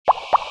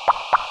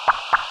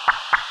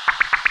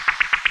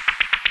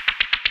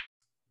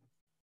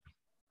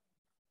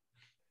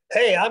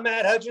Hey, I'm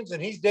Matt Hutchins,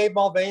 and he's Dave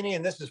Mulvaney,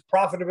 and this is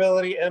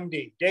Profitability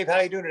MD. Dave, how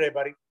you doing today,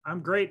 buddy?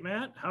 I'm great,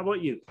 Matt. How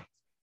about you?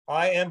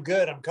 I am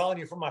good. I'm calling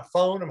you from my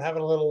phone. I'm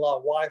having a little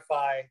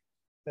Wi-Fi,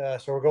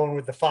 so we're going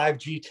with the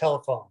 5G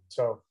telephone.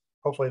 So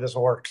hopefully this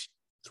works.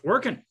 It's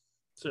working.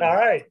 All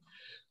right.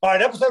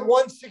 Episode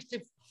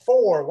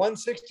 164.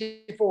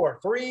 164.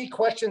 3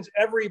 questions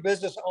every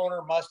business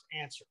owner must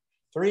answer.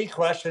 3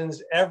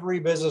 questions every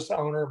business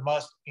owner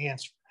must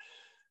answer.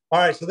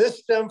 All right. So this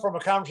stemmed from a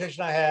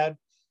conversation I had.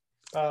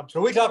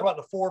 So we talk about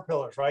the 4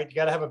 pillars, right? You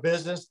got to have a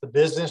business. The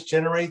business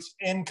generates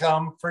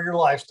income for your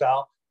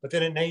lifestyle, but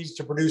then it needs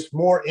to produce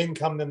more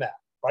income than that,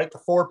 right? The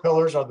 4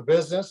 pillars are the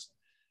business,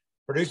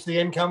 produce the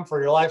income for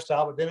your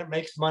lifestyle, but then it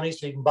makes money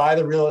so you can buy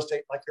the real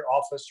estate like your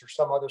office or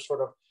some other sort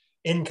of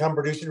income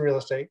producing real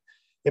estate.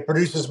 It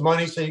produces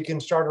money so you can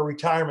start a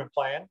retirement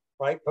plan,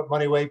 right? Put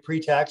money away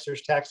pre-tax,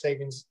 there's tax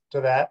savings to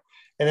that.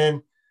 And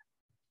then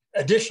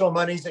additional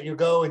monies that you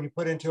go and you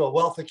put into a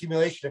wealth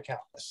accumulation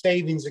account, a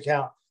savings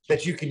account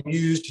that you can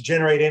use to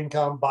generate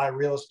income, buy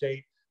real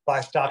estate,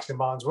 buy stocks and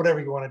bonds, whatever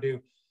you want to do.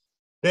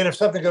 Then if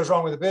something goes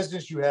wrong with the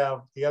business, you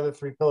have the other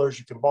 3 pillars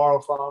you can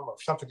borrow from. Or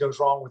if something goes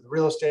wrong with the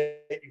real estate,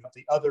 you have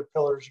the other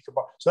pillars you can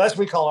borrow. So that's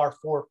what we call our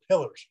 4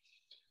 pillars.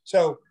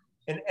 So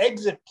an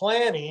exit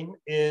planning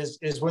is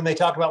when they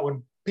talk about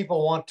when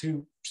people want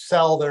to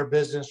sell their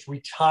business,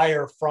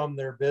 retire from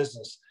their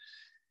business.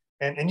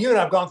 And you and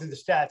I have gone through the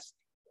stats.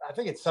 I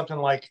think it's something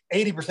like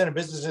 80% of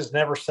businesses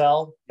never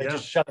sell. They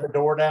just shut the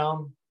door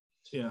down.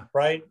 Yeah.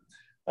 Right.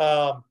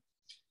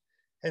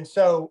 And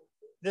so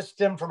this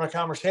stemmed from a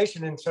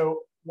conversation. And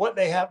so what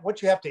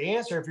you have to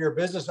answer if you're a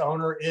business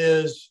owner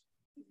is,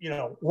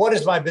 what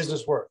is my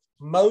business worth?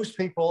 Most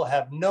people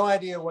have no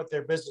idea what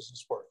their business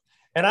is worth.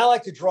 And I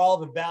like to draw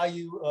the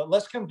value.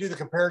 Let's come do the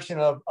comparison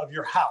of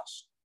your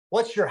house.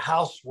 What's your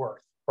house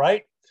worth?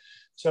 Right.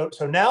 So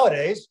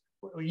nowadays,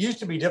 it used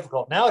to be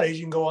difficult. Nowadays,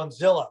 you can go on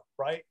Zillow,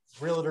 right?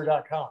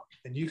 Realtor.com,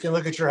 and you can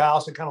look at your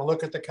house and kind of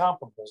look at the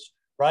comparables,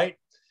 right?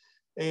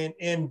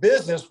 In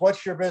business,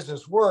 what's your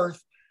business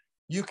worth?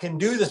 You can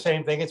do the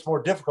same thing. It's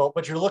more difficult,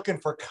 but you're looking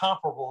for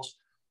comparables.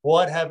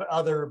 What have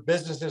other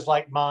businesses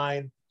like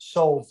mine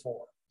sold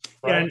for?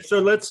 Right? Yeah, and so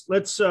let's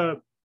if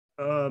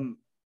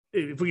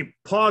we can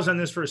pause on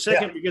this for a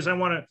second, because I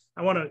want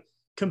to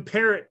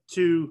compare it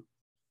to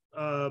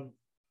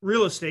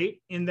real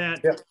estate in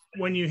that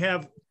when you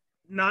have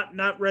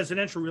not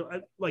residential,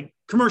 like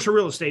commercial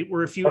real estate,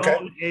 where if you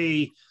own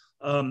a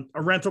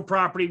rental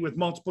property with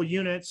multiple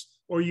units,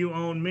 or you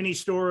own mini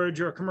storage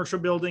or a commercial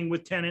building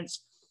with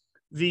tenants,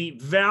 the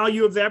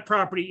value of that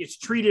property is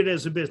treated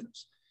as a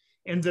business.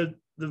 And the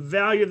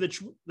value of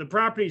the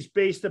property is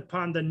based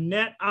upon the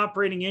net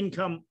operating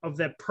income of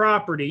that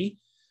property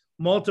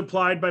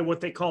multiplied by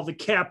what they call the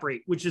cap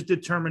rate, which is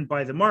determined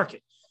by the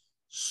market.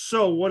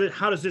 So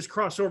how does this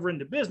cross over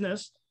into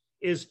business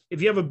is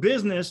if you have a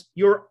business,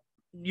 your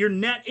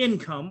net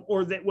income,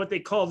 or that what they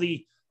call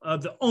the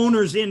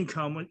owner's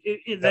income,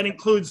 that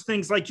includes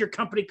things like your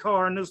company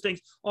car and those things,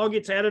 all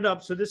gets added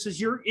up. So this is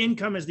your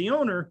income as the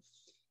owner,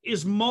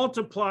 is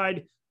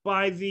multiplied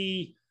by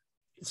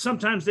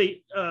sometimes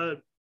they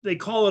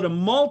call it a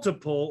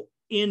multiple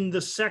in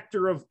the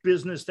sector of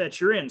business that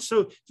you're in.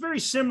 So it's very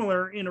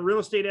similar in a real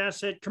estate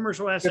asset,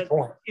 commercial asset,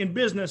 in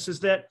business,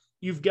 is that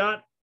you've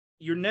got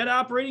your net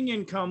operating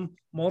income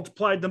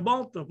multiplied the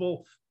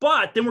multiple,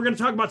 but then we're going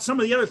to talk about some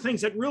of the other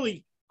things that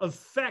really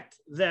affect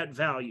that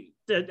value.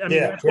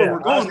 That's where we're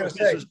going with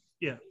this.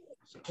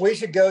 We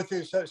should go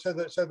through. Let's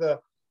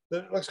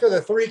go to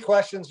the 3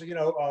 questions.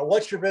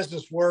 What's your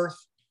business worth?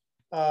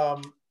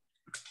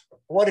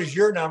 What is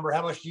your number?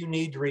 How much do you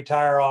need to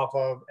retire off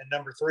of? And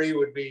number 3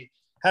 would be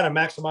how to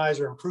maximize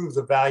or improve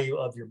the value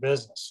of your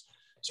business.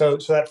 So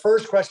that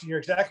first question, you're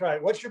exactly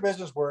right. What's your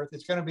business worth?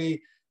 It's going to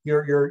be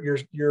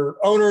your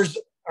owner's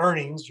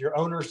earnings, your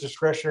owner's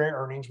discretionary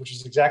earnings, which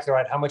is exactly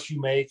right. How much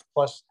you make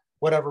plus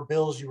whatever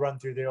bills you run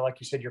through there,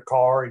 like you said, your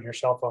car and your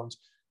cell phones.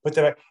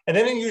 And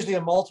then usually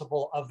a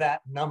multiple of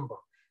that number,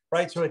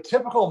 right? So a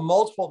typical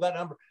multiple of that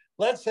number.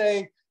 Let's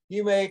say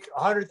you make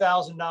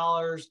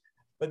 $100,000,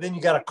 but then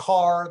you got a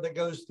car that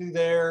goes through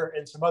there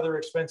and some other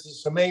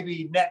expenses. So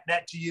maybe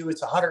net to you,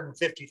 it's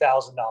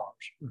 $150,000,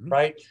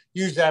 right?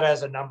 Use that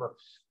as a number.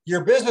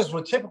 Your business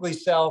would typically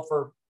sell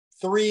for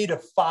 3 to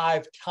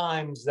 5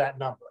 times that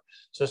number.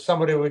 So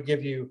somebody would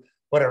give you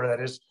whatever that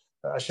is.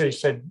 I should have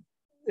said,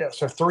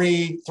 so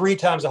 3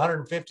 times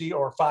 150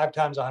 or 5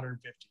 times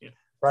 150,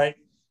 right?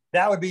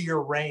 That would be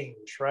your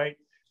range, right?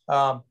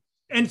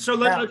 And so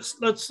let's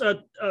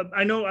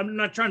I know I'm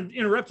not trying to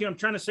interrupt you. I'm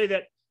trying to say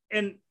that,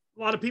 and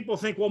a lot of people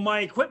think, well, my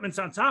equipment's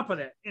on top of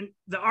that. And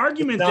the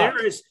argument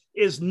there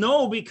is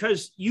no,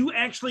 because you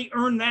actually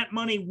earn that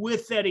money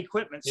with that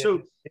equipment.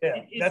 So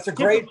that's a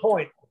great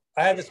point.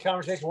 I had this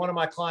conversation with one of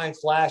my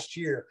clients last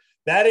year.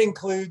 That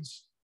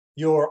includes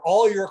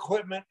all your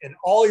equipment and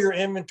all your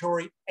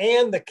inventory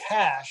and the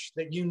cash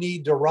that you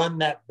need to run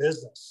that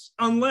business.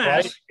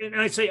 Unless, and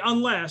I say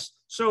unless,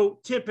 so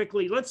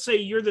typically, let's say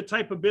you're the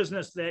type of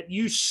business that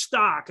you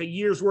stock a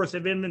year's worth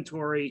of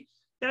inventory,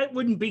 that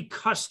wouldn't be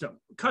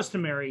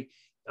customary.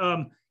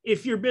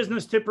 If your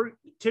business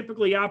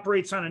typically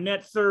operates on a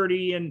net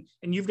 30 and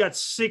you've got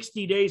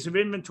 60 days of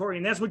inventory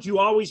and that's what you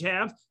always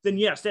have, then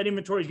yes, that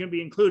inventory is going to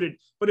be included.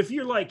 But if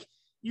you're like,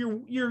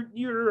 you're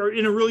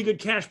in a really good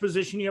cash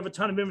position, you have a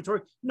ton of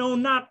inventory. No,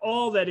 not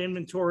all that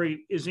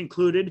inventory is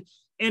included.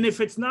 And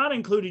if it's not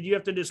included, you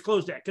have to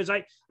disclose that. Because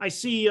I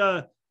see,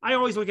 I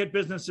always look at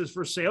businesses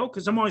for sale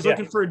because I'm always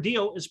looking for a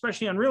deal,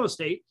 especially on real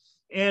estate.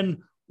 And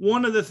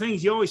one of the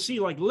things you always see,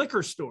 like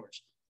liquor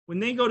stores, when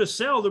they go to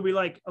sell, they'll be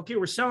like, okay,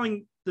 we're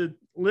selling the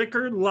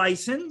liquor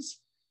license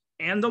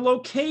and the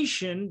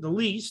location, the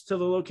lease to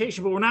the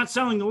location, but we're not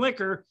selling the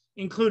liquor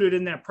included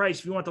in that price.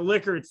 If you want the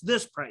liquor, it's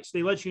this price.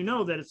 They let you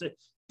know that it's a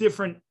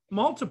different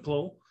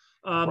multiple.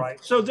 Right.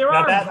 So there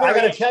now are. I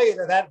got to tell you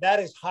that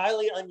is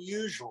highly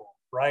unusual,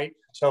 right?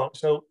 So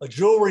a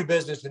jewelry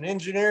business, an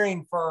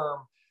engineering firm,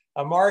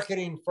 a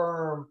marketing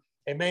firm,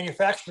 a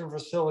manufacturing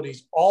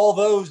facilities, all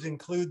those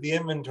include the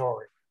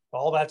inventory.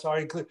 All that's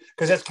already included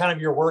because that's kind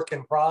of your work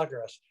in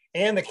progress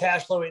and the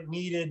cash flow it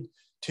needed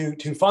to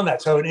fund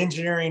that. So an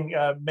engineering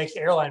makes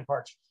airline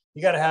parts.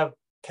 You got to have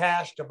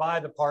cash to buy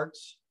the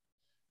parts,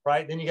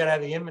 right? Then you got to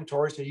have the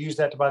inventory. So you use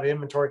that to buy the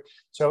inventory.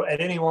 So at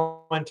any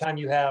one time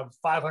you have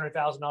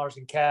 $500,000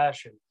 in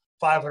cash and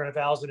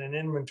 $500,000 in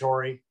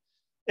inventory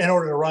in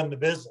order to run the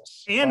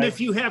business. And right?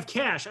 if you have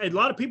cash, a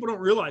lot of people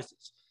don't realize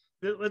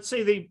this. Let's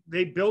say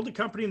they build a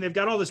company and they've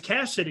got all this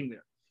cash sitting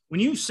there.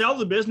 When you sell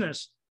the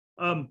business,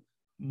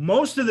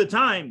 most of the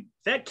time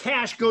that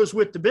cash goes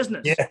with the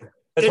business. Yeah.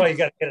 That's why you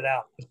got to get it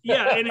out.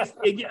 Yeah.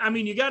 And I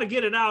mean, you got to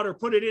get it out or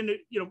put it into,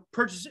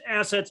 purchase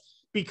assets,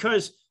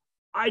 because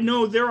I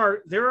know there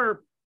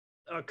are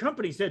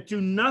companies that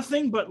do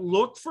nothing but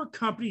look for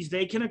companies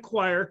they can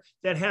acquire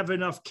that have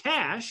enough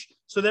cash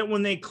so that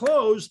when they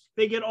close,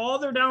 they get all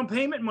their down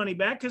payment money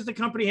back because the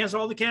company has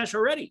all the cash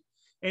already.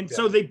 And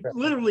so they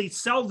literally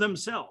sell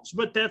themselves,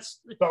 but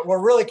we're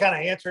really kind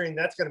of answering,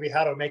 that's going to be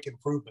how to make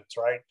improvements,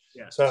 right?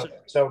 Yeah.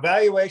 So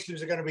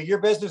valuations are going to be, your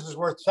business is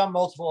worth some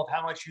multiple of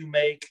how much you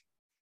make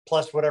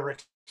plus whatever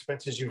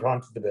expenses you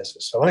run for the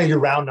business. So let me do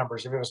round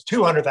numbers. If it was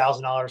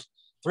 $200,000,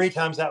 3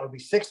 times that would be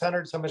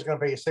 600. Somebody's going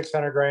to pay you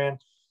 600 grand.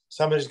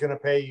 Somebody's going to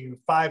pay you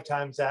 5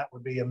 times that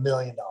would be $1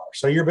 million.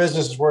 So your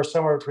business is worth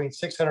somewhere between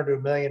 600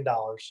 to $1 million.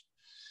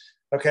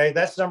 Okay.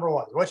 That's number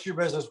one. What's your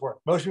business worth?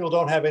 Most people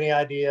don't have any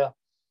idea.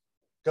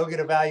 Go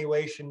get a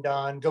valuation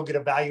done. Go get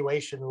a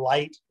valuation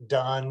light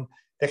done.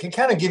 That can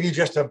kind of give you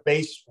just a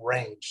base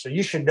range. So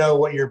you should know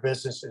what your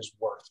business is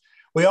worth.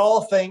 We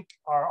all think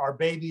our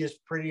baby is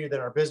prettier, that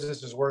our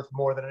business is worth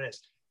more than it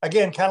is.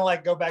 Again, kind of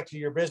like go back to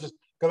your business,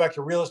 go back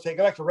to real estate,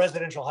 go back to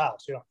residential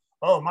house.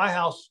 Oh, my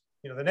house,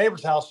 the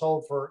neighbor's house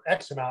sold for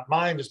X amount.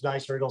 Mine is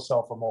nicer. It'll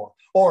sell for more.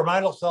 Or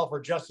mine will sell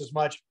for just as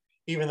much,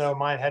 even though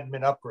mine hadn't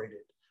been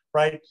upgraded,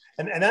 right?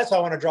 And that's how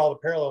I want to draw the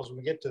parallels when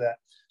we get to that.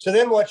 So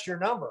then what's your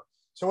number?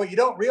 So what you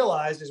don't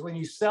realize is when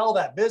you sell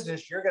that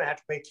business, you're going to have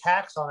to pay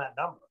tax on that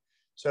number.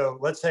 So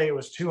let's say it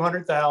was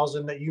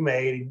 200,000 that you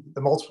made.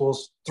 The multiple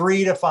is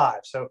 3 to 5.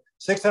 So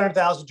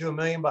 600,000 to $1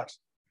 million.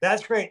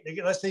 That's great.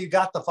 Let's say you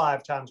got the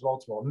 5 times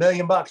multiple, $1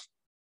 million.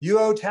 You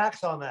owe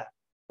tax on that,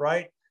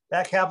 right?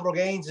 That capital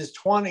gains is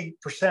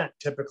 20%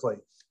 typically,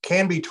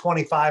 can be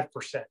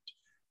 25%,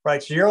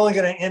 right? So you're only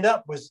going to end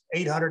up with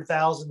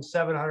 800,000,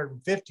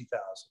 750,000,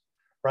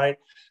 right?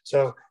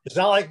 So it's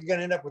not like you're going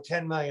to end up with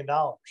 $10 million.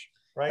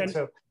 Right.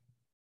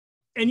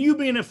 And you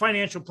being a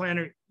financial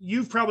planner,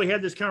 you've probably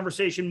had this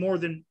conversation more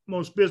than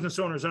most business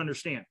owners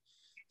understand.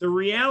 The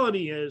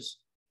reality is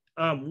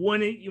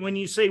when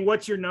you say,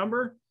 what's your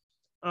number?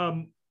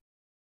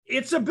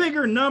 It's a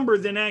bigger number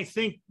than I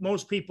think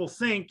most people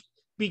think,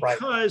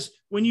 because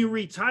when you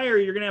retire,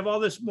 you're going to have all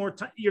this more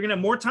time, you're going to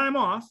have more time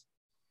off.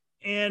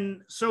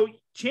 And so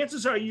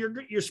chances are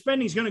your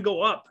spending is going to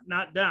go up,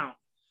 not down.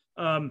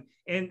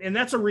 And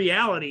that's a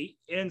reality.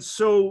 And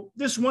so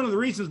this is one of the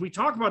reasons we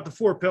talk about the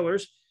 4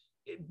 pillars,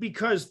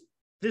 because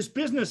this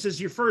business is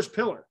your first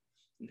pillar.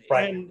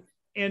 Right.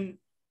 And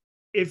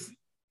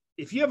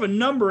if you have a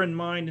number in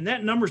mind and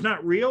that number's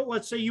not real,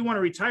 let's say you want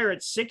to retire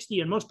at 60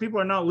 and most people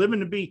are now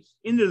living to be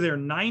into their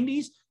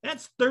 90s,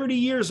 that's 30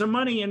 years of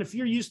money. And if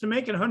you're used to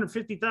making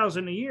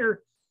 150,000 a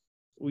year,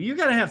 well, you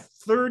got to have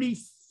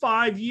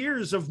 35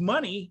 years of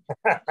money.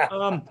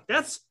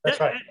 That's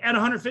right. At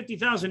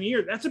 150,000 a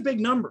year, that's a big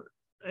number.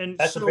 And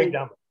that's a big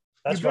number.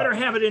 You better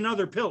have it in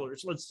other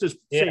pillars. Let's just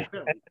say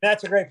and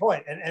that's a great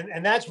point.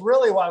 And that's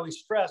really why we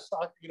stress,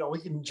 we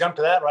can jump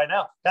to that right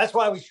now. That's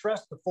why we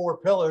stress the 4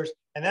 pillars.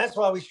 And that's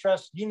why we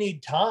stress you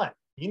need time.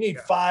 You need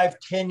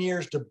 5-10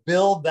 years to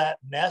build that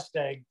nest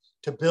egg,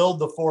 to build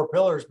the 4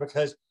 pillars,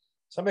 because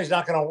somebody's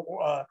not going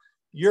to,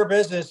 your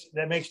business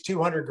that makes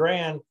 200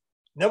 grand,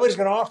 nobody's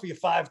going to offer you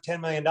 $5-10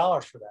 million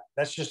for that.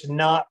 That's just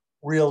not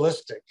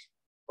realistic.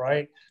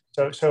 Right.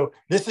 So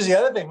this is the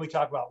other thing we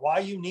talk about, why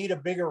you need a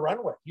bigger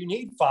runway. You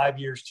need 5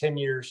 years, 10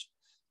 years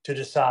to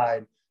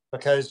decide,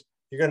 because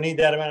you're going to need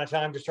that amount of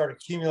time to start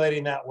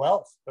accumulating that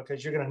wealth,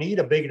 because you're going to need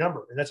a big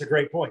number. And that's a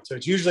great point. So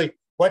it's usually,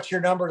 what's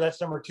your number?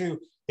 That's number 2.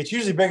 It's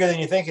usually bigger than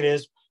you think it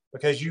is,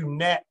 because you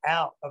net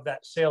out of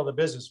that sale of the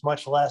business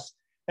much less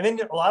And then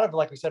a lot of,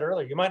 like we said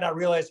earlier, you might not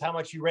realize how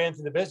much you ran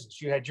through the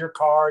business. You had your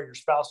car, your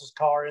spouse's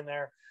car in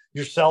there,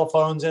 your cell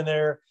phones in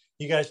there.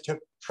 You guys took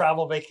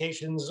travel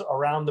vacations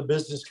around the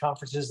business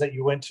conferences that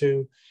you went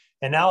to.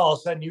 And now all of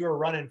a sudden you were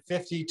running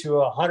 $50,000 to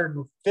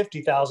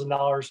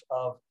 $150,000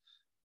 of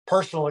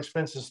personal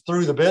expenses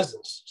through the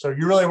business. So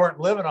you really weren't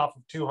living off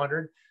of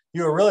 200.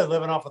 You were really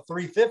living off of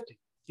 350.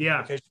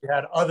 Yeah. Because you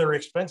had other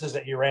expenses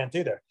that you ran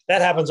through there.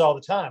 That happens all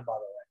the time, by the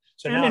way.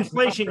 So and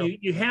inflation,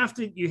 you have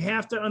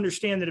to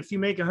understand that if you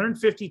make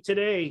 150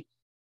 today,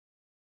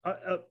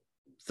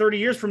 30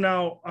 years from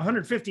now,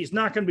 150 is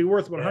not going to be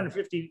worth what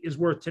 150 is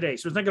worth today.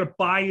 So it's not going to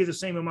buy you the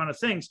same amount of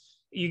things.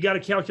 You got to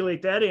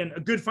calculate that in.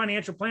 A good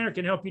financial planner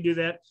can help you do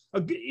that.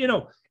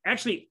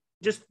 Actually,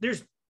 just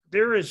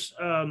there is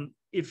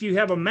if you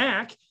have a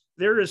Mac,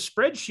 there is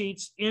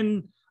spreadsheets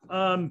in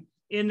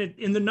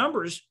the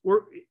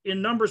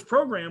numbers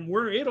program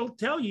where it'll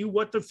tell you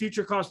what the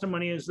future cost of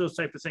money is, those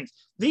type of things.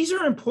 These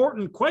are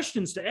important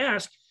questions to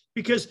ask,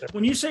 because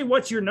when you say,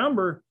 what's your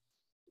number,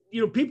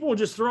 people will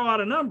just throw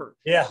out a number.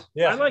 Yeah.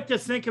 I like to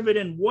think of it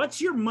in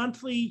what's your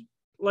monthly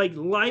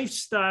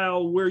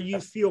lifestyle where you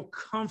feel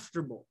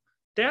comfortable.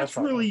 That's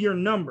really your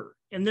number.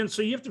 And then,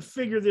 so you have to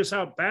figure this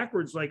out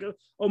backwards.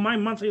 My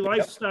monthly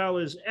lifestyle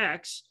is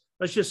X.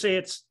 Let's just say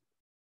it's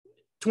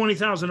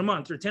 20,000 a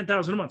month or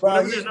 10,000 a month.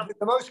 Well, the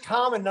most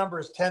common number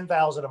is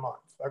 10,000 a month.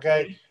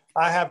 Okay.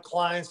 I have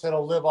clients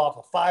that'll live off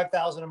of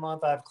 5,000 a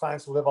month. I have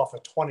clients that live off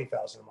of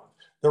 20,000 a month.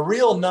 The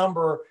real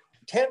number,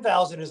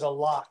 10,000 is a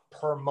lot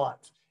per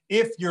month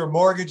if your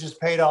mortgage is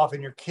paid off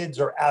and your kids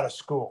are out of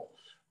school,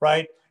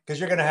 right? Because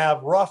you're going to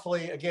have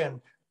roughly, again,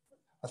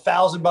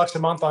 $1,000 a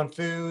month on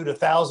food,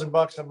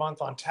 $1,000 a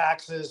month on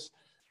taxes,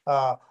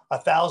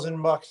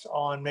 $1,000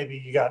 on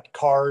maybe you got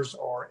cars,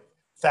 or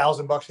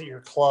 $1,000 at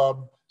your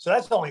club. So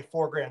that's only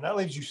 $4,000. That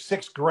leaves you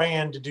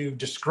 $6,000 to do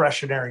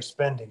discretionary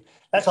spending.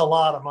 That's a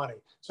lot of money.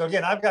 So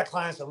again, I've got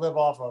clients that live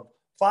off of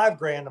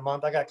 $5,000 a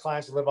month. I got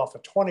clients that live off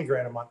of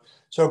 $20,000 a month.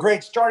 So a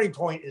great starting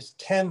point is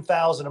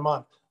 10,000 a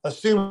month,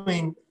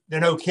 assuming there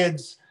are no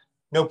kids,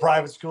 no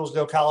private schools,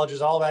 no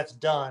colleges, all that's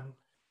done,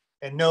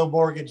 and no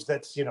mortgage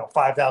that's,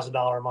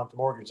 $5,000 a month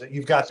mortgage, that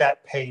you've got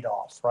that paid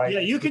off, right? Yeah,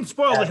 you can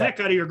spoil the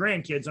heck out of your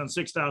grandkids on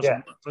 $6,000 a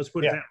month. Let's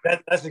put it down.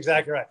 That's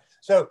exactly right.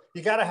 So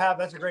you got to have,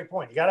 that's a great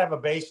point. You got to have a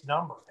base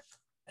number.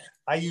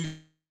 I use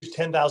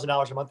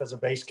 $10,000 a month as a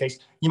base case.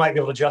 You might be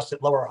able to adjust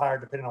it lower or higher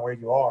depending on where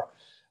you are.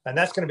 And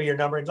that's going to be your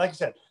number. And like I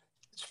said,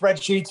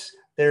 spreadsheets,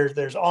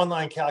 there's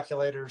online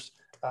calculators,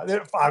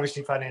 they're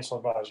obviously financial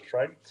advisors,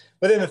 right?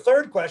 But then the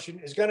third question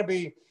is going to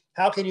be,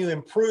 how can you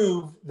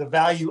improve the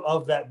value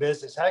of that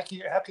business? How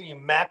can you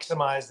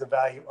maximize the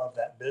value of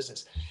that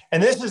business?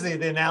 And this is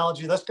the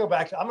analogy. Let's go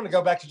back. I'm going to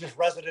go back to just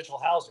residential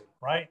housing,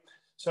 right?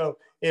 So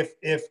if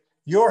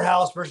your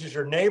house versus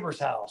your neighbor's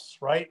house,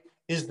 right,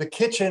 is the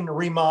kitchen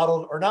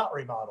remodeled or not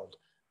remodeled?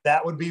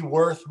 That would be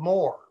worth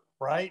more,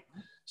 right?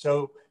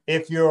 So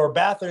if your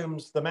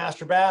bathroom's, the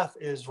master bath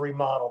is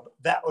remodeled,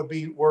 that would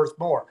be worth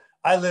more.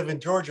 I live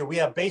in Georgia. We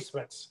have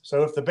basements.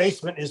 So if the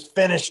basement is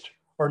finished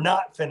or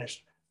not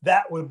finished,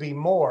 that would be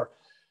more.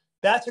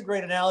 That's a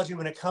great analogy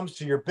when it comes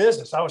to your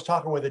business. I was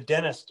talking with a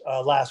dentist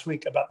last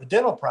week about the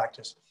dental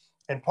practice.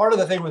 And part of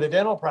the thing with the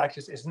dental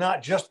practice is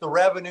not just the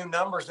revenue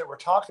numbers that we're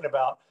talking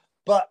about,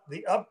 but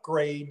the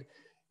upgrade,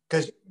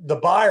 because the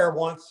buyer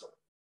wants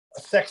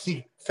a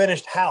sexy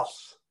finished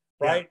house,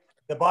 right? Yeah.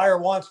 The buyer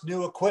wants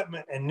new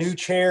equipment and new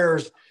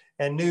chairs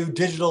and new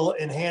digital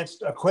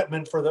enhanced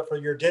equipment for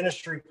your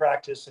dentistry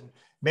practice, and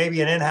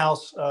maybe an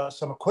in-house,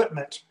 some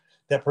equipment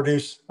that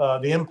produce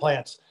the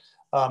implants.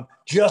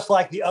 Just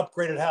like the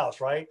upgraded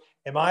house, right?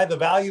 Am I the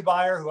value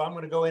buyer who I'm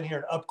going to go in here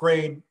and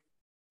upgrade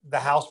the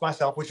house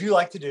myself, which you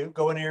like to do,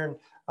 go in here and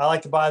I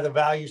like to buy the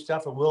value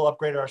stuff and we'll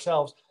upgrade it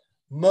ourselves.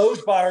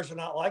 Most buyers are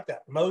not like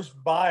that. Most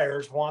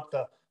buyers want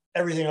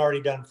everything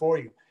already done for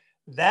you.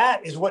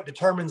 That is what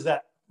determines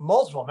that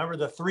multiple. Remember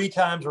the 3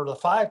 times or the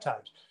 5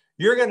 times.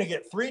 You're going to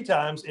get 3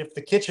 times if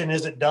the kitchen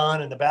isn't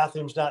done and the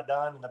bathroom's not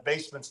done and the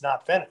basement's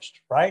not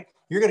finished, right?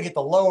 You're going to get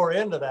the lower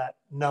end of that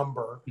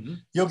number. Mm-hmm.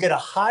 You'll get a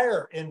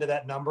higher end of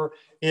that number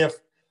if,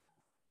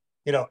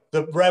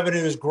 the revenue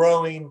is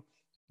growing,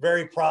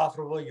 very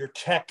profitable, you're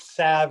tech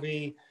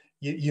savvy,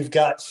 you've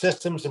got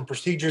systems and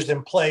procedures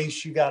in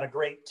place, you got a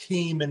great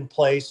team in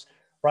place,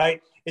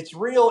 right? It's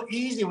real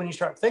easy when you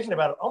start thinking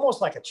about it,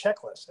 almost like a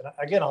checklist. And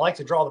again, I like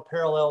to draw the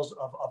parallels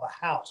of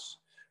a house,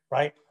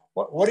 right?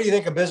 What do you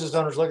think a business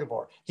owner is looking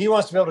for? He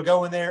wants to be able to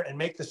go in there and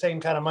make the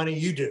same kind of money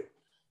you do.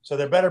 So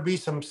there better be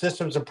some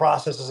systems and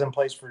processes in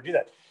place for you to do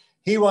that.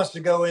 He wants to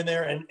go in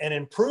there and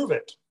improve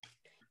it.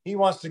 He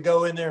wants to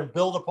go in there and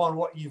build upon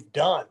what you've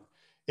done.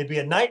 It'd be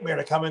a nightmare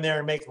to come in there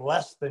and make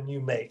less than you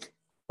make,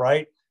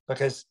 right?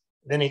 Because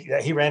then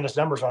he ran his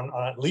numbers on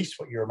at least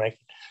what you were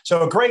making.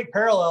 So a great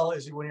parallel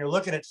is when you're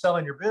looking at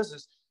selling your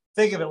business,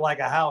 think of it like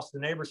a house, the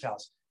neighbor's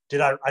house.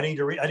 I need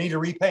to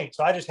repaint.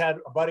 So I just had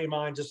a buddy of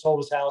mine just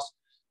sold his house,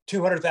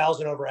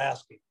 $200,000 over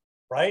asking,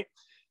 right?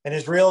 And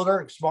his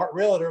realtor, smart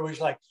realtor,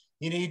 was like,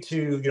 you need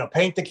to,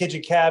 paint the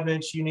kitchen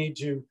cabinets. You need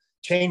to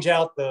change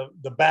out the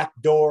back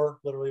door.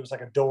 Literally, it was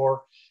like a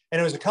door. And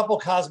it was a couple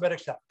cosmetic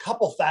shop,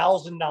 couple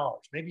 $1,000,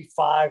 maybe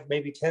 $5,000,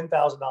 maybe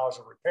 $10,000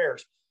 of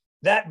repairs.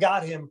 That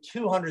got him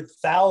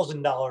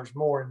 $200,000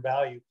 more in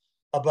value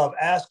above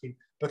asking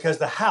because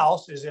the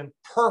house is in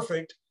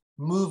perfect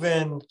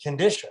move-in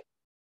condition,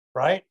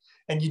 right?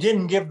 And you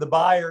didn't give the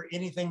buyer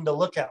anything to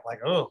look at, like,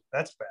 oh,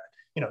 that's bad.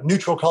 You know,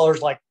 neutral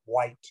colors like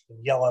white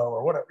and yellow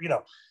or whatever, you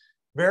know,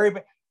 very,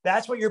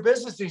 that's what your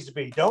business needs to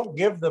be. Don't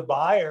give the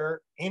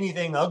buyer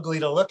anything ugly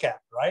to look at,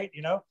 right?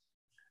 You know,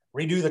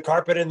 redo the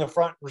carpet in the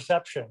front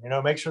reception, you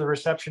know, make sure the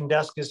reception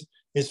desk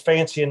is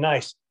fancy and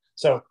nice.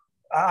 So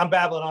I'm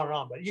babbling on and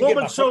on, but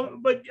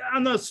but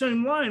on the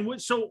same line,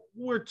 so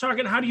we're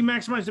talking, how do you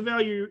maximize the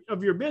value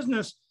of your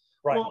business?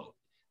 Right. Well,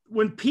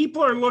 when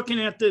people are looking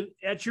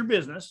at your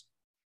business,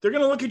 they're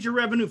going to look at your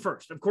revenue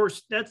first. Of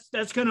course,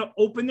 that's going to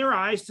open their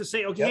eyes to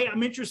say, okay, hey,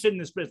 I'm interested in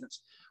this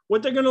business.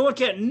 What they're going to look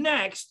at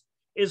next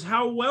is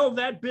how well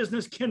that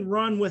business can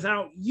run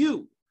without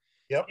you.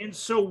 Yep. And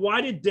so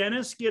why did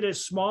dentists get a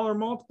smaller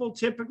multiple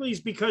typically? Is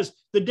because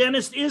the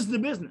dentist is the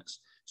business.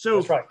 So,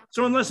 that's right.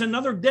 So unless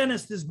another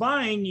dentist is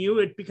buying you,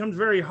 it becomes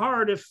very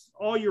hard if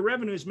all your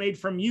revenue is made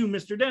from you,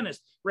 Mr.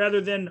 Dentist,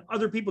 rather than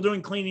other people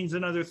doing cleanings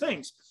and other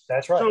things.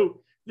 That's right.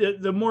 So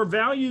the more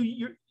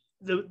value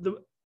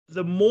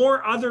the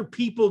more other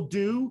people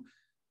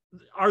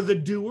are the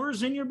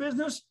doers in your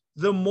business,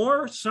 the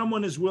more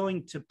someone is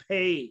willing to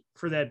pay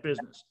for that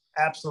business.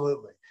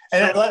 Absolutely.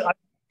 And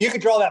you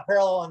could draw that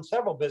parallel on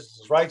several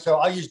businesses, right? So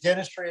I'll use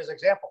dentistry as an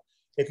example.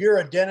 If you're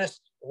a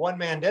dentist,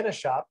 one-man dentist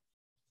shop,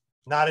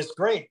 not as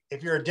great.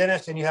 If you're a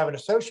dentist and you have an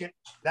associate,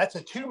 that's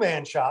a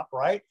two-man shop,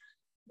 right?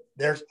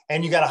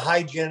 And you got a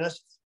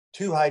hygienist,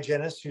 two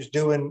hygienists who's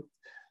doing,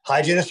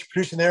 hygienists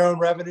producing their own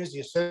revenues, the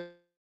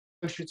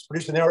associates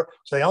producing their own,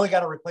 so they only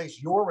got to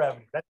replace your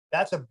revenue.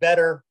 That's a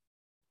better,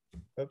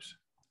 oops.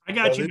 I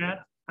got you,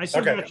 Matt. I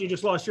still got you,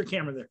 just lost your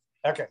camera there.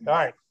 Okay, all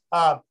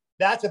right.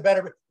 That's a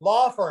better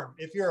law firm.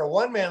 If you're a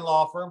one-man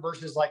law firm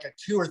versus like a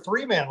 2 or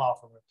 3 man law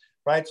firm,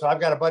 right? So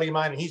I've got a buddy of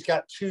mine and he's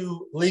got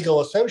 2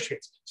 legal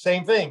associates.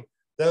 Same thing.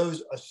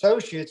 Those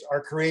associates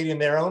are creating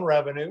their own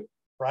revenue,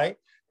 right?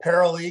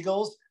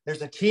 Paralegals,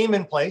 there's a team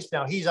in place.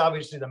 Now he's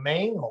obviously the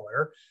main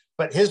lawyer,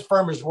 but his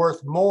firm is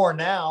worth more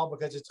now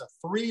because it's a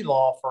 3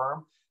 law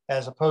firm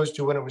as opposed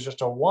to when it was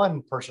just a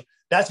 1 person.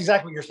 That's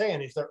exactly what you're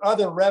saying. Is there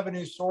other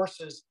revenue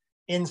sources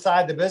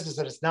inside the business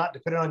that it's not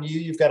dependent on you?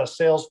 You've got a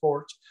sales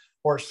force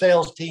or a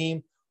sales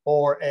team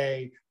or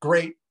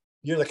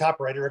you're the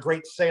operator, a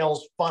great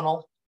sales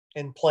funnel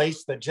in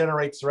place that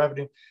generates the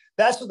revenue.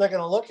 That's what they're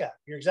going to look at.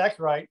 You're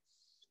exactly right.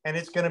 And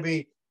it's going to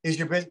be, is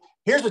your business.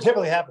 Here's what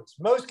typically happens.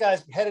 Most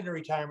guys head into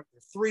retirement in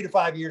 3 to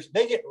 5 years,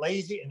 they get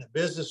lazy and the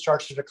business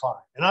starts to decline.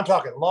 And I'm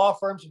talking law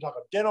firms, I'm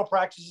talking dental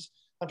practices,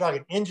 I'm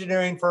talking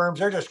engineering firms.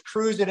 They're just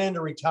cruising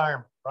into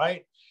retirement,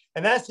 right?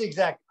 And that's the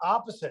exact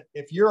opposite.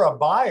 If you're a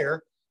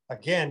buyer,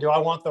 again, do I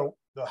want the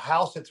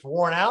house that's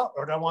worn out,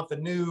 or do I want the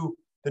new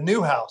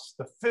house,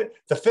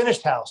 the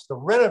finished house, the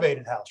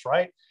renovated house,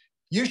 right?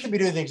 You should be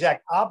doing the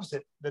exact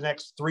opposite the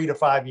next 3 to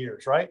 5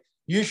 years, right?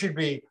 You should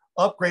be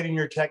upgrading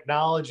your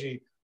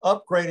technology,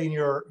 upgrading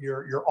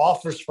your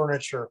office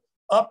furniture,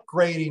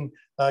 upgrading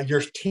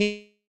your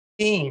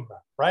team,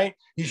 right?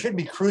 You shouldn't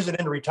be cruising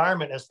into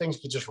retirement as things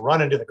could just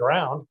run into the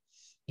ground.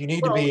 You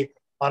need to be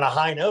on a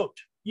high note.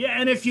 Yeah,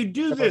 and if you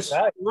do this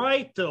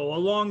right, though,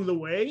 along the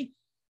way,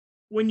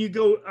 when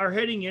you are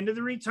heading into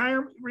the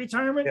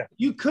retirement,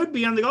 you could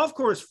be on the golf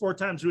course 4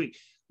 times a week.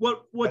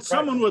 What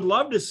someone would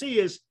love to see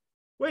is,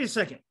 wait a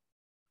second,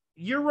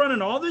 you're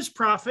running all this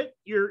profit,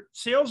 your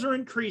sales are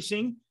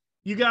increasing,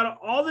 you got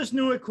all this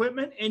new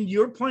equipment, and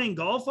you're playing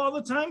golf all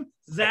the time.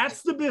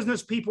 That's the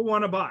business people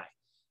want to buy.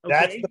 Okay?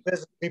 That's the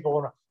business people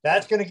want to.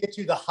 That's going to get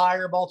you the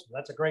higher multiple.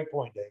 That's a great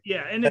point, Dave.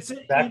 Yeah, and that's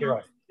exactly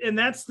right. And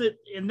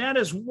that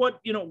is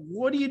what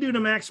do you do to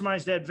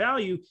maximize that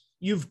value?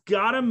 You've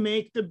got to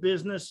make the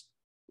business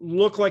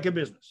look like a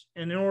business.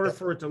 And in order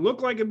for it to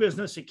look like a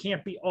business, it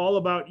can't be all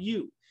about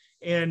you.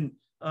 And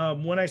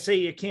when I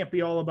say it can't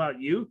be all about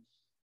you,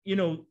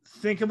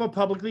 think of a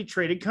publicly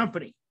traded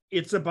company.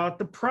 It's about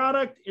the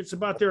product. It's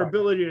about their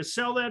ability to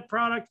sell that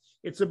product.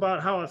 It's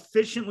about how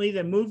efficiently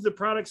they move the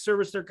product,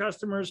 service their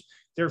customers,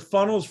 their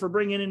funnels for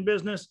bringing in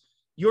business.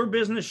 Your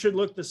business should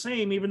look the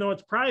same, even though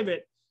it's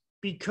private,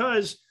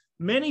 because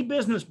many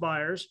business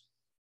buyers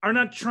are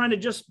not trying to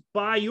just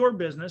buy your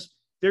business.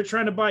 They're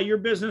trying to buy your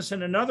business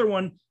and another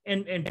one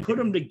and put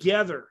them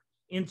together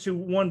into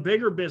one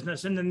bigger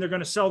business. And then they're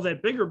going to sell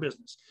that bigger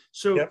business.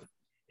 So,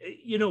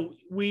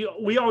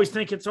 we always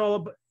think it's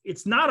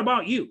not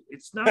about you.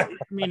 It's not,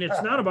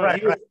 it's not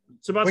about you.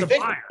 It's about the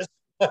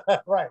buyer.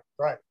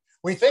 Right.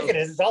 We think it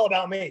is. It's all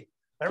about me.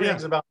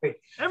 Everything's about me.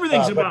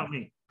 Everything's about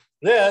me.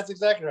 Yeah, that's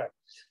exactly right.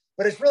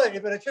 But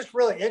it's just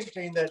really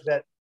interesting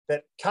that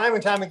time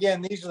and time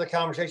again, these are the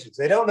conversations.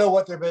 They don't know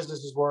what their business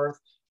is worth,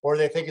 or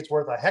they think it's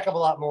worth a heck of a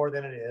lot more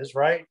than it is,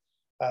 right?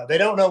 They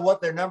don't know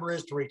what their number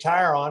is to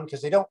retire on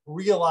because they don't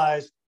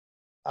realize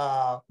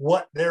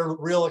what their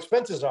real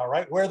expenses are,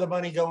 right? Where the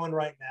money going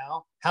right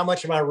now? How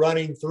much am I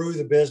running through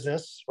the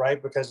business,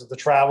 right? Because of the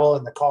travel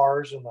and the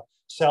cars and the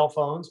cell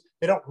phones.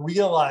 They don't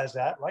realize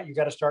that, right? You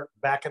got to start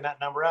backing that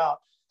number out.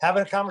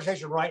 Having a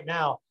conversation right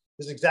now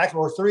is exactly,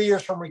 we're 3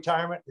 years from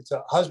retirement. It's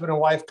a husband and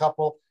wife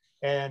couple.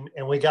 And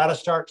we got to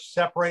start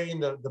separating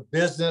the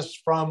business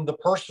from the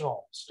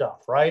personal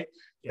stuff, right?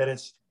 Yeah. That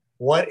it's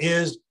what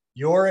is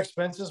your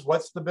expenses?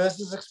 What's the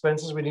business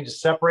expenses? We need to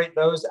separate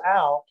those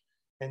out.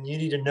 And you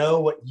need to know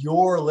what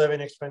your living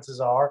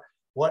expenses are,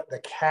 what the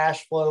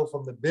cash flow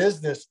from the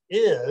business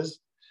is.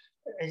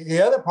 And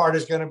the other part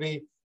is going to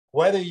be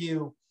whether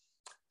you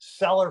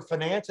sell or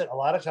finance it. A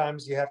lot of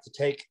times you have to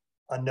take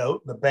a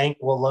note. The bank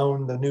will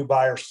loan the new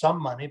buyer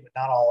some money, but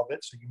not all of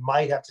it. So you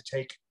might have to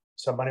take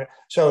some money.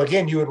 So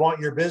again, you would want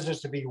your business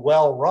to be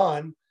well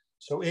run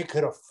so it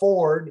could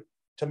afford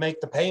to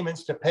make the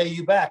payments to pay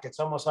you back.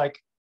 It's almost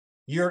like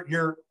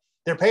they're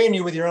paying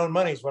you with your own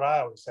money is what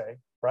I always say,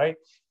 right?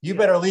 You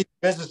better leave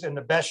the business in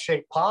the best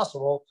shape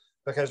possible,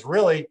 because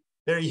really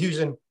they're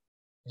using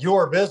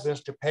your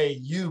business to pay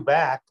you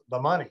back the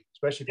money,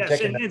 especially if you're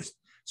taking that.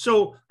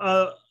 So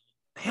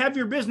have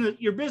your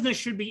business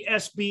should be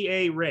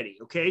SBA ready.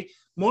 Okay.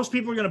 Most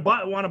people are going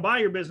to want to buy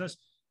your business.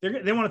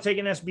 They want to take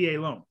an SBA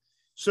loan.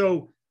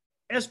 So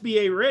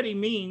SBA ready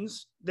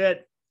means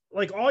that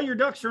like all your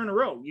ducks are in a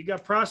row. You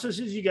got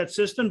processes, you got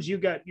systems, you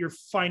got your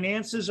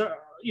finances are,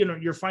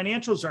 your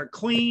financials are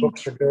clean.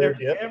 Books are good.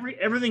 Yep.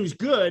 Everything's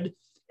good.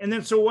 And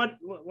then, so what,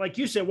 like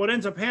you said, what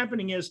ends up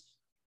happening is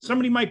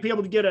somebody might be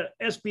able to get a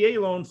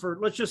SBA loan for,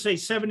 let's just say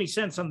 70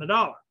 cents on the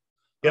dollar.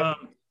 Yep.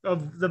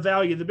 Of the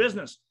value of the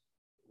business.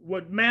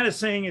 What Matt is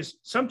saying is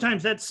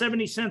sometimes that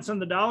 70 cents on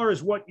the dollar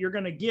is what you're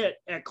going to get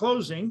at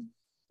closing.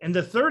 And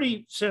the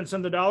 30 cents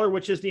on the dollar,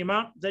 which is the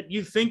amount that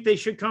you think they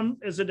should come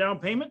as a down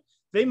payment,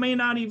 they may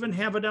not even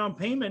have a down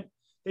payment.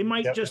 They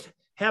might just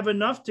have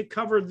enough to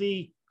cover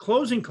the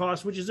closing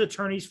costs, which is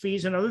attorney's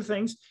fees and other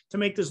things to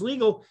make this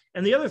legal.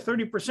 And the other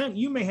 30%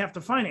 you may have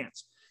to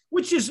finance,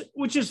 which is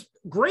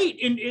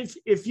great. And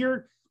if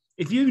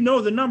you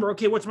know the number,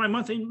 okay, what's my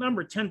monthly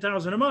number?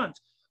 10,000 a month.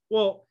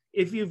 Well,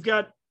 if you've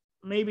got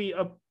maybe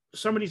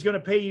somebody's going to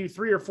pay you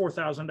 $3,000 or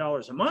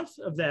 $4,000 a month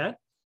of that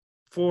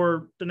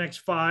for the next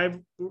 5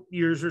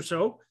 years or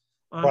so,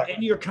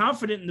 and you're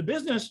confident in the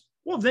business,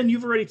 well, then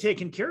you've already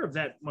taken care of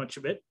that much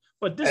of it.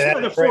 But this is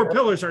why the 4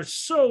 pillars are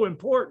so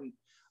important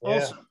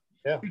also.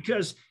 Yeah.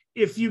 Because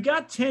if you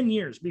got 10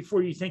 years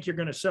before you think you're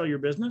going to sell your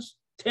business,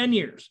 10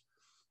 years,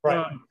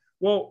 right?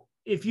 Well,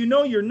 if you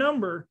know your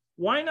number,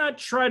 why not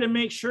try to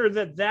make sure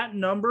that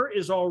number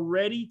is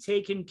already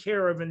taken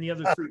care of in the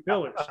other 3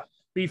 pillars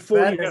before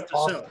you have to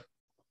sell?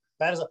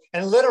 That is,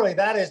 and literally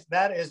that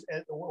is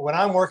when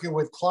I'm working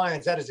with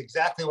clients, that is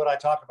exactly what I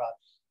talk about.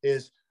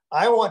 Is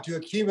I want to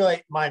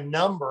accumulate my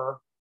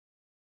number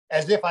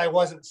as if I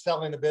wasn't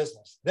selling the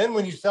business. Then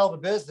when you sell the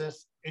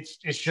business, it's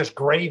just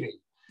gravy.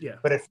 Yeah.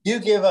 But if you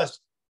give us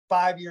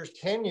 5 years,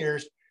 10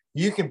 years,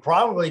 you can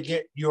probably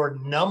get your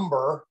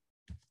number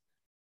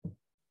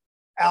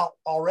out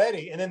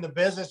already. And then the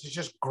business is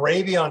just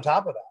gravy on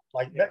top of that.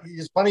 Like,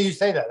 it's funny you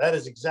say that. That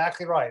is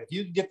exactly right. If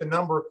you can get the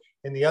number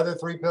in the other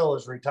 3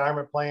 pillars,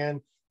 retirement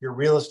plan, your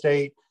real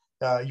estate,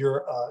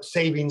 your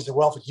savings, the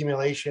wealth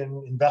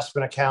accumulation,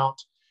 investment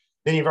account,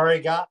 then you've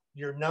already got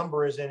your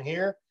number is in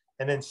here.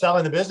 And then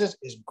selling the business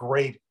is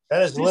great.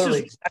 That is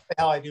literally exactly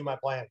how I do my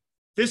planning.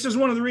 This is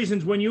one of the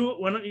reasons when you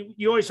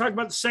always talk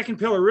about the second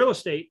pillar, real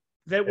estate,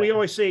 that we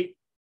always say,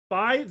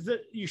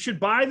 you should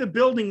buy the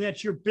building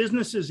that your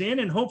business is in,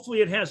 and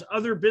hopefully it has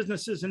other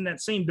businesses in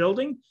that same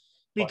building,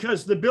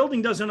 because the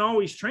building doesn't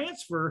always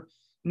transfer.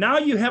 Now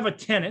you have a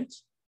tenant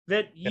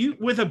that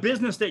with a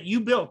business that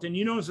you built and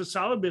is a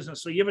solid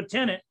business. So you have a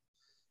tenant.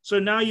 So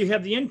now you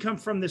have the income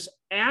from this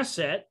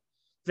asset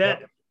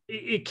that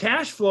it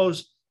cash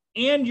flows,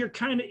 and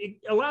it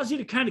allows you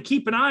to kind of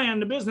keep an eye on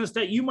the business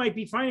that you might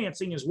be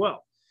financing as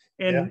well.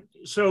 And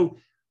so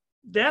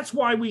that's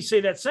why we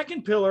say that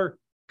second pillar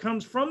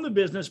comes from the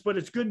business, but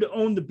it's good to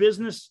own the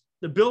business,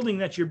 the building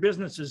that your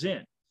business is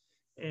in.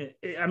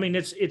 I mean,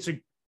 it's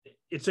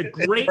a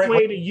great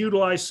way to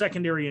utilize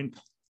secondary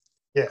income.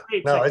 Yeah,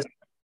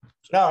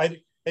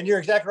 and you're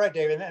exactly right,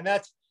 David. And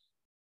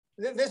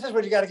this is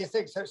what you got to get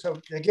fixed.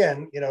 So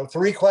again,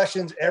 3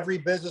 questions every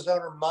business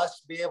owner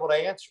must be able to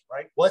answer,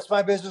 right? What's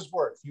my business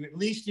worth? You at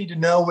least need to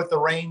know what the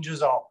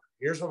ranges are.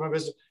 Here's what my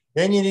business.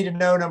 Then you need to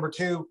know, number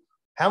 2,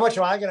 how much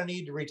am I going to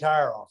need to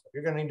retire off of?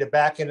 You're going to need to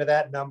back into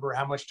that number.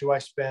 How much do I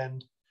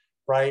spend,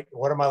 right?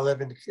 What are my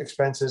living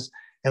expenses?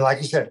 And like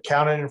you said,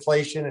 counting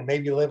inflation and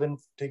maybe living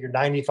to your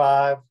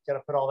 95, got to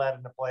put all that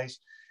into place.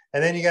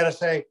 And then you got to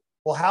say,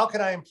 well, how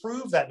can I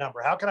improve that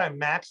number? How can I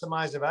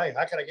maximize the value?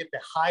 How can I get the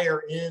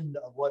higher end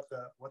of what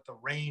the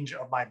range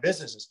of my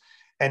business is?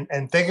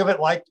 And think of it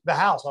like the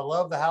house. I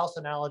love the house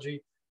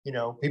analogy.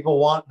 People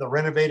want the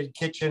renovated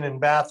kitchen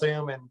and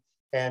bathroom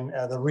and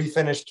the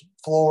refinished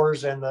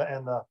floors and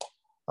the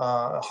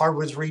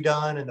hardwoods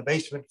redone and the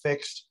basement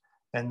fixed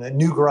and the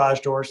new garage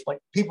doors. Like,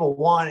 people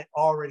want it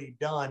already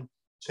done.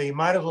 So you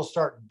might as well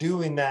start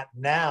doing that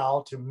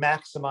now to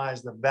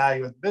maximize the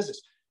value of the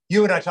business.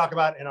 You and I talk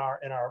about in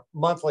our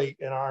monthly,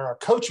 in our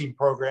coaching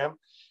program,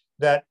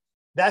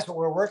 that's what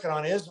we're working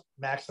on, is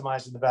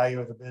maximizing the value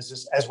of the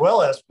business as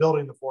well as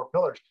building the 4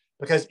 pillars.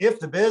 Because if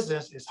the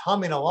business is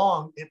humming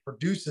along, it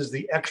produces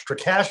the extra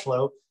cash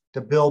flow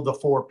to build the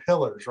 4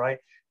 pillars, right?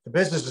 The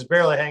business is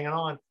barely hanging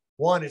on.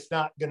 One, it's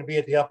not going to be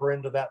at the upper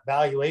end of that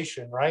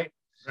valuation, right?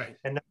 Right.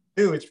 And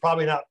 2, it's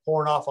probably not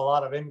pouring off a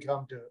lot of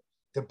income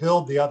to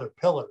build the other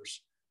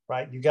pillars,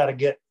 right? You got to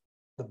get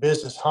the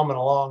business humming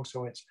along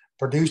so it's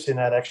producing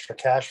that extra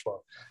cash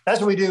flow.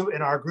 That's what we do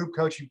in our group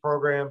coaching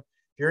program.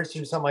 If you're interested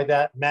in something like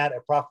that, Matt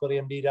at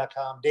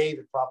profitabilitymd.com, Dave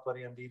at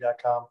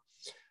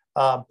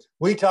profitabilitymd.com.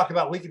 We talk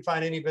about, we can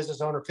find any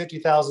business owner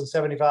 $50,000,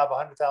 $75,000,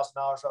 $100,000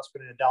 without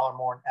spending $1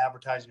 more in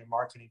advertising and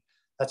marketing.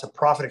 That's a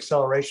profit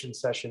acceleration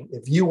session.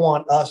 If you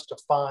want us to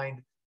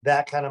find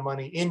that kind of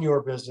money in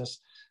your business,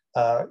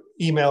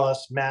 email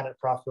us, Matt at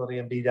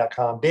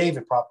profitabilitymd.com, Dave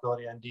at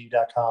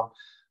profitabilitymd.com.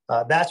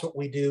 That's what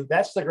we do.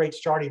 That's the great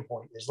starting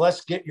point, is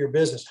let's get your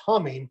business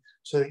humming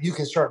so that you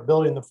can start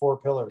building the 4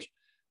 pillars.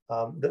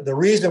 The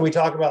reason we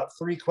talk about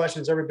 3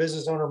 questions every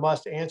business owner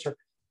must answer: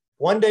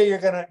 one day you're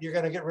gonna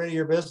get rid of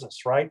your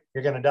business, right?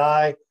 You're gonna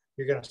die,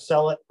 you're gonna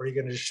sell it, or you're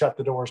gonna just shut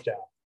the doors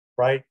down,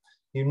 right?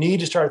 You need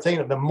to start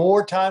thinking, the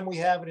more time we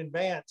have in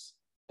advance,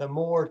 the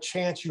more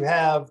chance you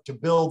have to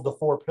build the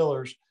 4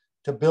 pillars,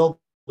 to build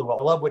the wealth.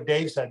 I love what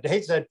Dave said.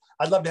 Dave said,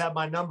 I'd love to have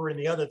my number in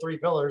the other 3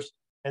 pillars,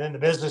 and then the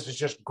business is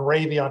just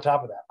gravy on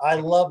top of that. I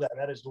love that.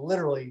 That is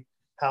literally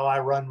how I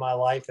run my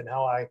life and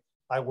how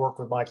I work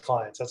with my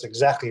clients. That's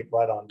exactly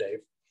right on, Dave.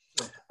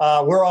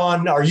 We're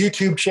on our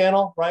YouTube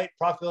channel, right?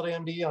 Profitability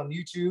MD on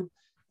YouTube.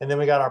 And then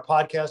we got our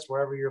podcast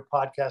wherever your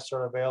podcasts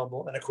are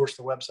available. And of course,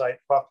 the website,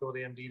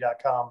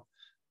 profitabilitymd.com,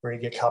 where you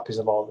get copies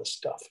of all this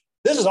stuff.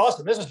 This is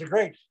awesome. This is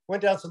great.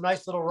 Went down some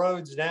nice little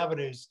roads and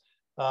avenues,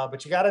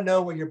 but you got to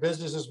know what your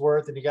business is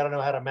worth, and you got to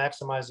know how to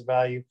maximize the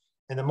value.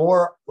 And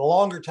the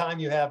longer time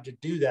you have to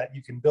do that,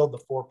 you can build the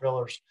 4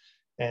 pillars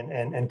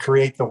and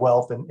create the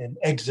wealth and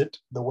exit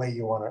the way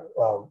you want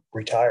to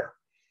retire.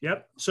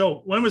 Yep.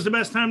 So when was the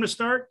best time to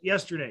start?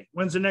 Yesterday.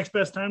 When's the next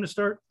best time to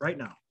start? Right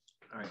now.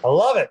 All right. I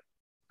love it.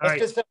 All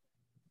right.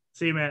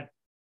 See you, man.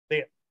 See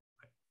you.